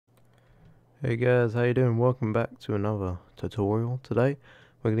Hey guys, how you doing? Welcome back to another tutorial. Today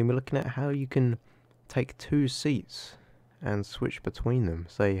we're going to be looking at how you can take two seats and switch between them.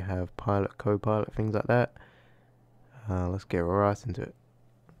 Say you have pilot, co-pilot, things like that. Let's get right into it.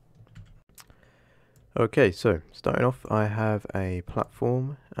 Okay, so starting off, I have a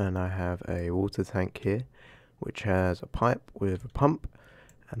platform and I have a water tank here which has a pipe with a pump,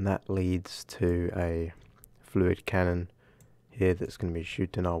 and that leads to a fluid cannon here that's going to be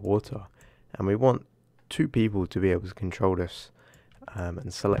shooting our water. And we want two people to be able to control this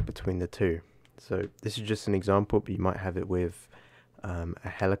and select between the two. So this is just an example, but you might have it with a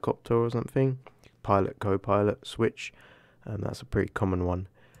helicopter or something. Pilot, co-pilot, switch. That's a pretty common one.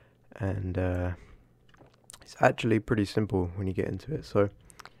 And it's actually pretty simple when you get into it. So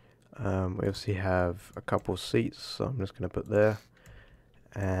we obviously have a couple seats, so I'm just going to put there.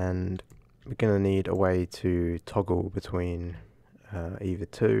 And we're going to need a way to toggle between either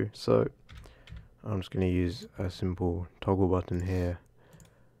two. So I'm just going to use a simple toggle button here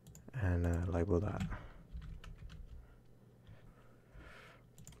and label that.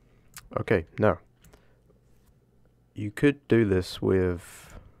 Okay, now you could do this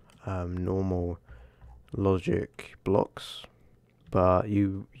with normal logic blocks, but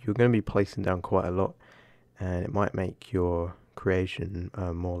you're going to be placing down quite a lot, and it might make your creation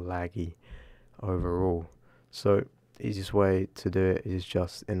more laggy overall. So the easiest way to do it is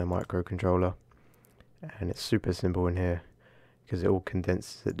just in a microcontroller, and it's super simple in here because it all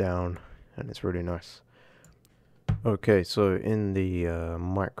condenses it down and it's really nice. Okay, so in the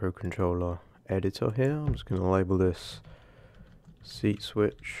microcontroller editor here, I'm just going to label this seat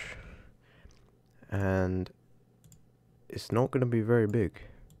switch, and it's not going to be very big,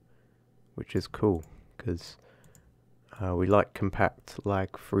 which is cool because we like compact,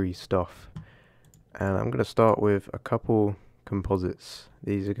 lag-free stuff. And I'm going to start with a couple composites.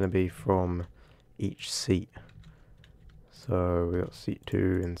 These are going to be from each seat. So we got seat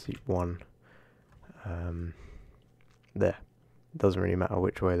 2 and seat 1. There. It doesn't really matter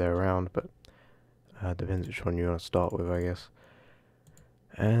which way they're around, but depends which one you want to start with, I guess.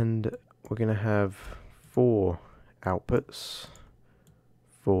 And we're going to have 4 outputs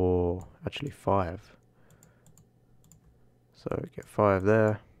for actually 5. So we get 5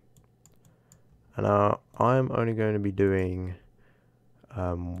 there. And I'm only going to be doing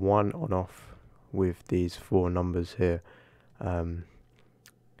 1 on off with these 4 numbers here. We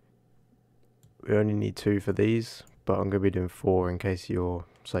only need 2 for these, but I'm going to be doing 4 in case you're,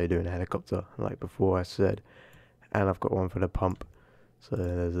 say, doing a helicopter, like before I said. And I've got 1 for the pump, so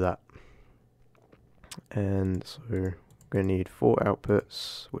there's that. And so we're going to need 4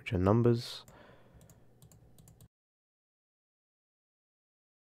 outputs, which are numbers.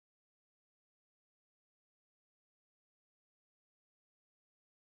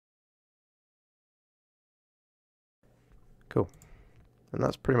 Cool. And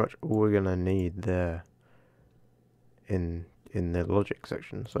that's pretty much all we're going to need there in the logic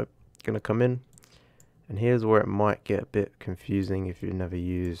section. So going to come in, and here's where it might get a bit confusing if you've never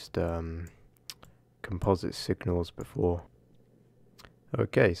used composite signals before.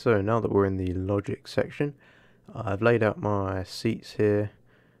 Okay, so now that we're in the logic section, I've laid out my seats here,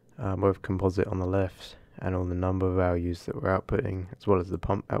 both composite on the left and all the number values that we're outputting, as well as the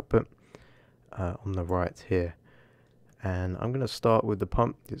pump output on the right here. And I'm going to start with the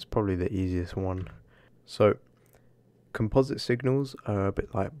pump. It's probably the easiest one. So composite signals are a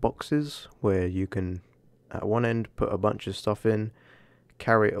bit like boxes where you can at one end put a bunch of stuff in,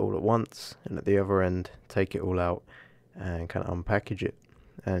 carry it all at once, and at the other end take it all out and kind of unpackage it.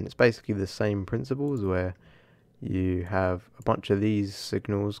 And it's basically the same principles where you have a bunch of these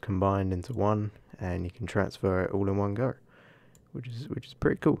signals combined into one, and you can transfer it all in one go, which is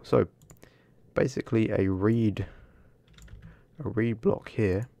pretty cool. So basically a read block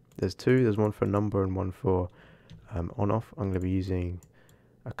here. There's 2. There's 1 for number and 1 for on-off. I'm going to be using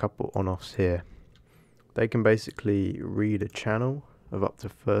a couple on-offs here. They can basically read a channel of up to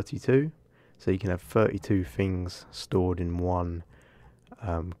 32. So you can have 32 things stored in one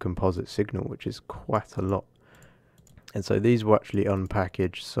composite signal, which is quite a lot. And so these will actually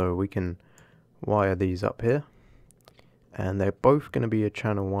unpackage, so we can wire these up here. And they're both going to be a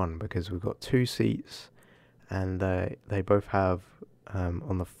channel 1 because we've got 2 seats, and they both have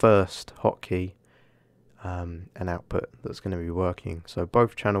on the first hotkey an output that's going to be working. So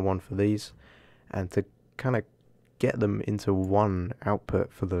both channel 1 for these, and to kind of get them into one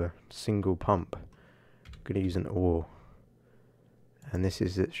output for the single pump, I'm going to use an OR. And this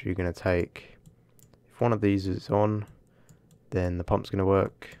is literally going to take, if one of these is on, then the pump's going to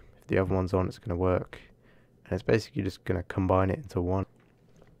work. If the other one's on, it's going to work. And it's basically just going to combine it into one.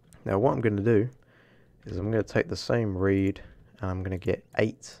 Now what I'm going to do is I'm going to take the same read and I'm going to get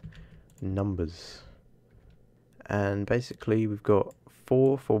 8 numbers. And basically we've got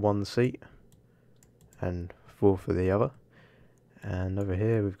 4 for one seat and 4 for the other. And over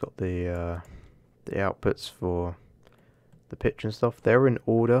here we've got the outputs for the pitch and stuff. They're in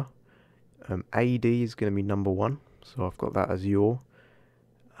order. AD is going to be number 1, so I've got that as yaw.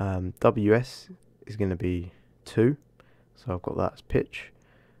 WS is going to be 2, so I've got that as pitch.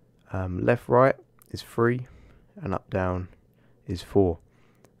 Left right is 3, and up down is 4.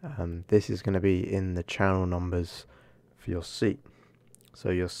 This is going to be in the channel numbers for your seat. So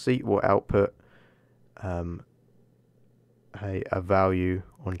your seat will output a value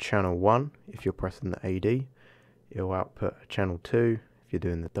on channel 1 if you're pressing the AD. It'll output a channel 2 if you're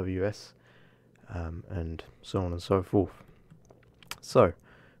doing the WS, and so on and so forth. So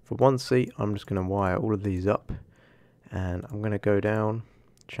for one seat, I'm just going to wire all of these up, and I'm going to go down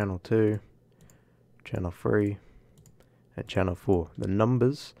channel 2, channel 3, and channel 4. The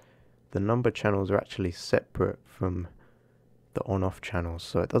number channels are actually separate from the on-off channels,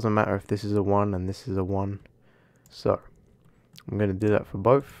 so it doesn't matter if this is a 1 and this is a 1. So I'm going to do that for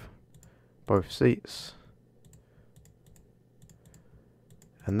both seats.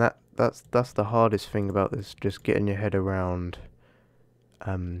 And that's the hardest thing about this, just getting your head around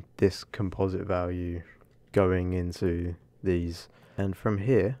this composite value going into these. And from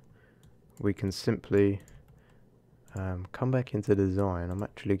here we can simply come back into design. I'm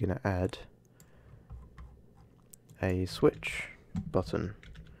actually going to add a switch button,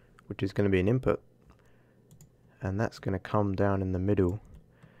 which is going to be an input, and that's going to come down in the middle,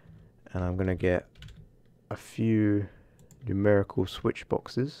 and I'm going to get a few numerical switch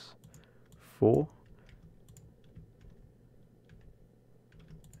boxes, 4,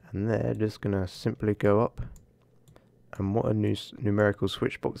 and they're just going to simply go up. And what a numerical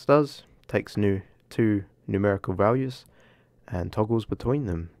switch box does, takes two numerical values and toggles between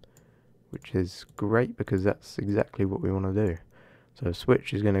them, which is great because that's exactly what we want to do. So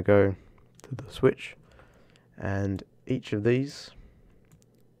switch is going to go to the switch, and each of these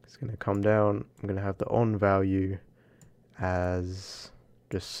is going to come down. I'm going to have the on value as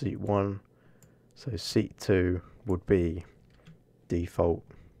just seat 1, so seat 2 would be default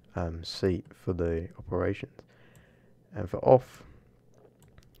seat for the operations, and for off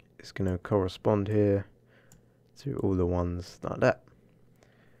it's going to correspond here to all the ones like that.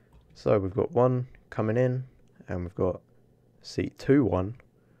 So we've got 1 coming in, and we've got seat 2 1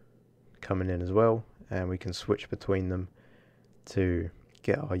 coming in as well, and we can switch between them to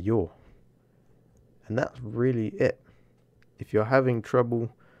get our yaw. And that's really it. If you're having trouble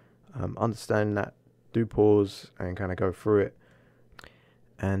understanding that, do pause and kind of go through it.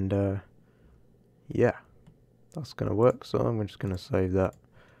 And yeah, that's going to work. So I'm just going to save that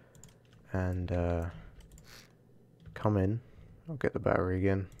and come in. I'll get the battery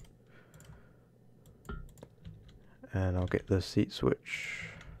again, and I'll get the seat switch.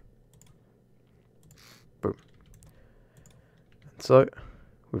 Boom. And so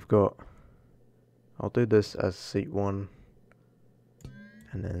we've got, I'll do this as seat 1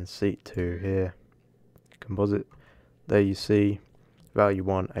 and then seat 2 here, composite. There you see value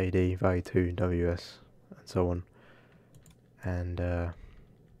 1 AD, value 2 WS, and so on. And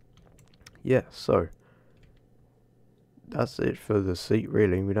yeah, so that's it for the seat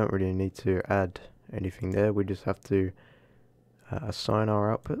really. We don't really need to add anything there. We just have to assign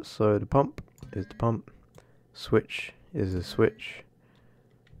our outputs. So the pump is the pump, switch is the switch,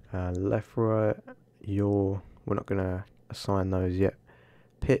 left, right, yaw, we're not going to assign those yet.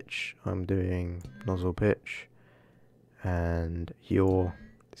 Pitch, I'm doing nozzle pitch, and yaw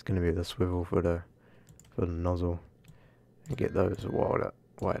is going to be the swivel for the nozzle, and get those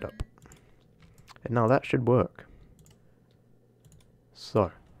wired up. And now that should work. So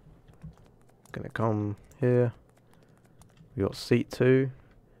I'm going to come here, we got seat 2,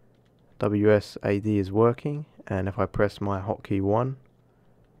 WS AD is working, and if I press my hotkey 1,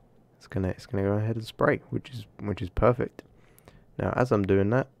 it's gonna go ahead and spray, which is perfect. Now as I'm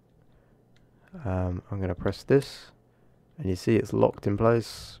doing that, I'm gonna press this, and you see it's locked in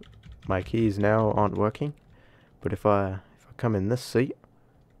place. My keys now aren't working, but if I come in this seat,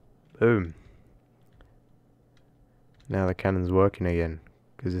 boom, now the cannon's working again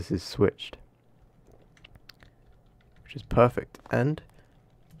because this is switched, which is perfect. And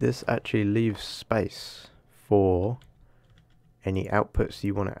this actually leaves space for any outputs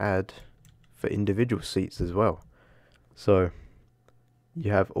you want to add for individual seats as well. So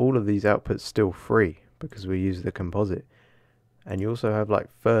you have all of these outputs still free because we use the composite, and you also have like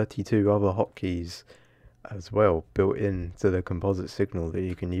 32 other hotkeys as well built into the composite signal that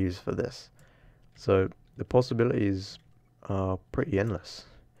you can use for this. So the possibilities are pretty endless.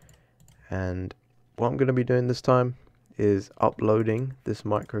 And what I'm going to be doing this time is uploading this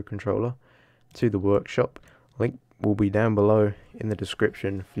microcontroller to the workshop. Link will be down below in the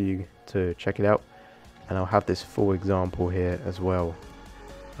description for you to check it out, and I'll have this full example here as well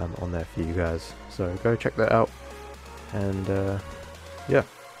on there for you guys, so go check that out. And yeah,